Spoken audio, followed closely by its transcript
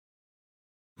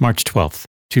March 12th,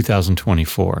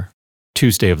 2024,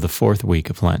 Tuesday of the fourth week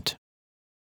of Lent.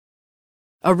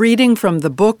 A reading from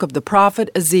the book of the prophet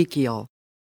Ezekiel.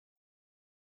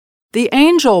 The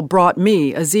angel brought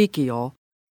me, Ezekiel,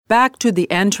 back to the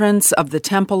entrance of the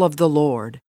temple of the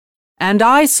Lord, and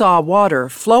I saw water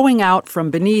flowing out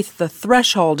from beneath the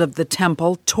threshold of the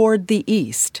temple toward the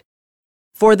east,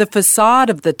 for the facade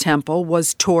of the temple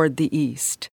was toward the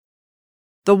east.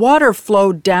 The water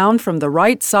flowed down from the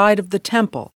right side of the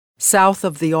temple, south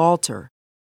of the altar.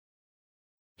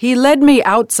 He led me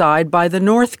outside by the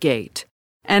north gate,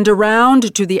 and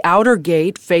around to the outer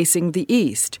gate facing the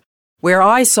east, where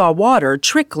I saw water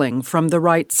trickling from the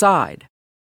right side.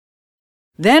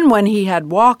 Then when he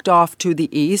had walked off to the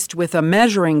east with a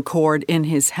measuring cord in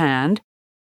his hand,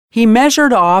 he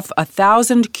measured off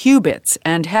 1,000 cubits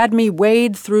and had me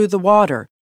wade through the water,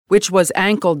 which was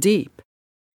ankle deep.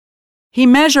 He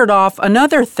measured off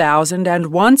another 1,000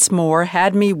 and once more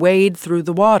had me wade through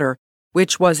the water,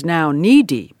 which was now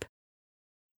knee-deep.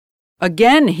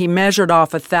 Again he measured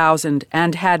off 1,000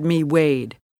 and had me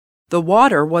wade. The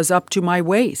water was up to my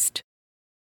waist.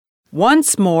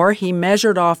 Once more he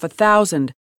measured off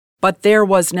 1,000, but there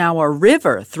was now a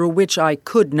river through which I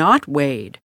could not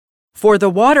wade, for the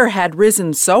water had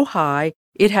risen so high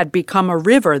it had become a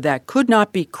river that could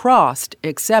not be crossed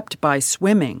except by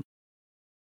swimming.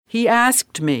 He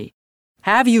asked me,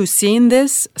 "Have you seen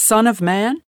this, Son of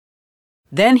Man?"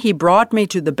 Then he brought me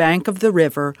to the bank of the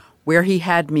river, where he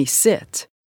had me sit.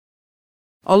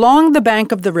 Along the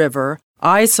bank of the river,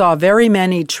 I saw very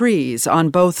many trees on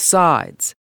both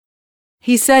sides.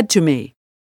 He said to me,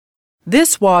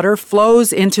 "This water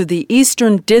flows into the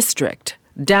eastern district,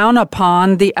 down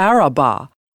upon the Arabah,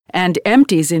 and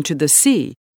empties into the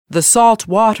sea, the salt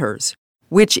waters,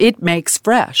 which it makes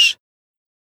fresh.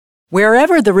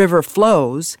 Wherever the river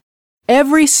flows,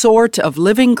 every sort of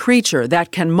living creature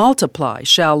that can multiply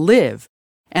shall live,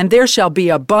 and there shall be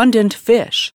abundant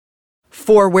fish.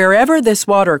 For wherever this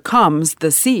water comes, the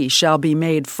sea shall be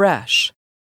made fresh.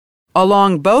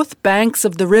 Along both banks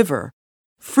of the river,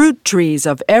 fruit trees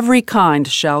of every kind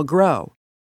shall grow.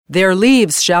 Their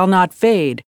leaves shall not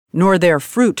fade, nor their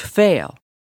fruit fail.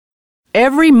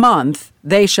 Every month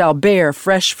they shall bear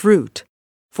fresh fruit,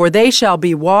 for they shall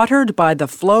be watered by the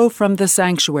flow from the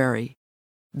sanctuary.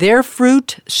 Their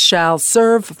fruit shall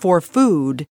serve for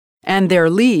food, and their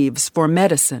leaves for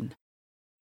medicine."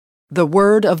 The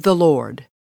word of the Lord.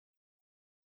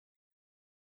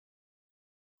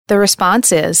 The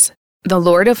response is, "The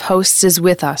Lord of hosts is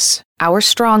with us. Our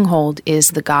stronghold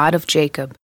is the God of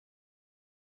Jacob."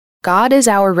 God is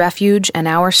our refuge and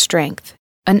our strength,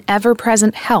 an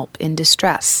ever-present help in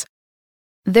distress.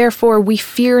 Therefore we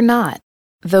fear not,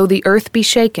 though the earth be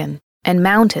shaken, and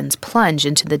mountains plunge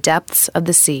into the depths of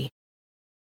the sea.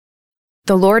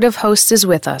 The Lord of hosts is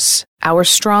with us. Our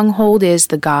stronghold is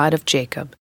the God of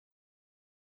Jacob.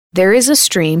 There is a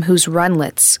stream whose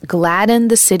runlets gladden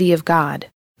the city of God,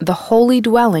 the holy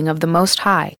dwelling of the Most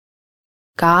High.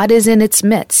 God is in its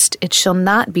midst, it shall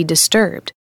not be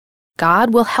disturbed.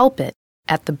 God will help it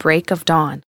at the break of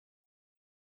dawn.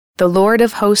 The Lord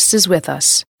of hosts is with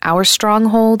us. Our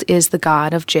stronghold is the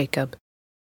God of Jacob.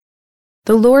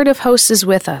 The Lord of hosts is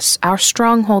with us. Our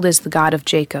stronghold is the God of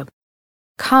Jacob.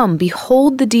 Come,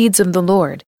 behold the deeds of the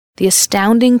Lord, the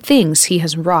astounding things he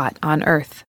has wrought on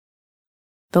earth.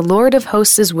 The Lord of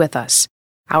hosts is with us.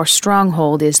 Our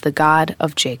stronghold is the God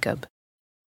of Jacob.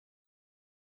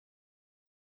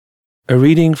 A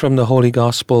reading from the Holy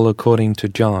Gospel according to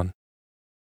John.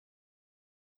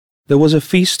 There was a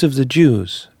feast of the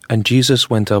Jews, and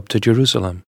Jesus went up to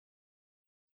Jerusalem.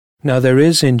 Now there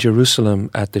is in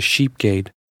Jerusalem at the sheep gate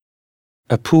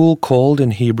a pool called in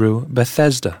Hebrew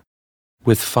Bethesda,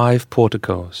 with 5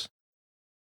 porticos.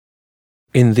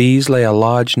 In these lay a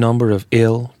large number of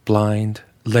ill, blind,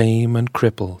 lame, and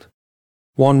crippled.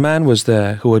 One man was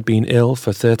there who had been ill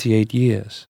for 38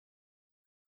 years.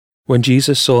 When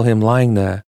Jesus saw him lying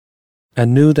there,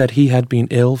 and knew that he had been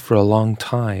ill for a long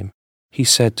time, he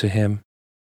said to him,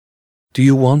 "Do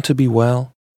you want to be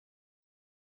well?"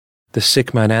 The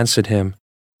sick man answered him,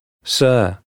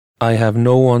 "Sir, I have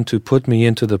no one to put me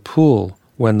into the pool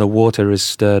when the water is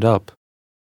stirred up.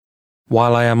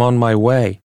 While I am on my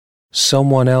way,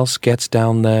 someone else gets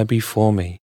down there before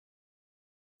me."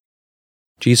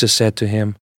 Jesus said to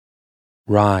him,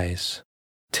 "Rise,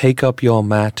 take up your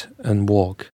mat and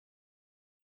walk."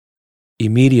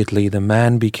 Immediately the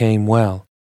man became well,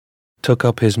 took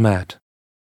up his mat,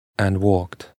 and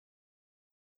walked.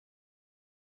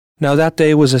 Now that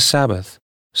day was a Sabbath,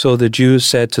 so the Jews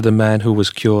said to the man who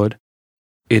was cured,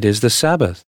 "It is the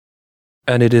Sabbath,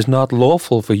 and it is not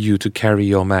lawful for you to carry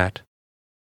your mat."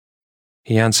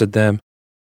 He answered them,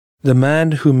 "The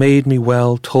man who made me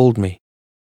well told me,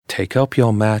 'Take up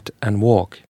your mat and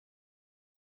walk.'"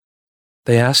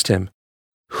 They asked him,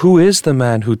 "Who is the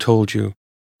man who told you,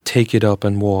 'Take it up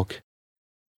and walk'?"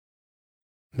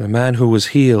 The man who was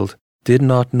healed did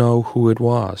not know who it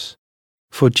was,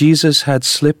 for Jesus had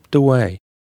slipped away,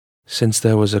 since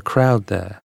there was a crowd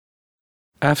there.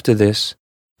 After this,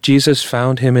 Jesus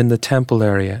found him in the temple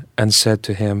area and said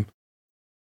to him,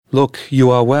 "Look,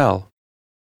 you are well.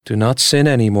 Do not sin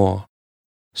anymore,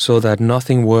 so that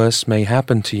nothing worse may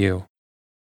happen to you."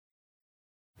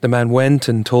 The man went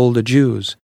and told the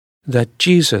Jews that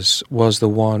Jesus was the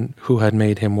one who had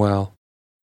made him well.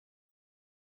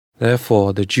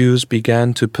 Therefore the Jews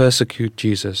began to persecute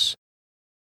Jesus,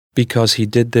 because he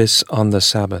did this on the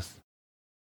Sabbath.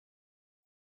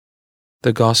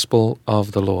 The Gospel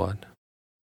of the Lord.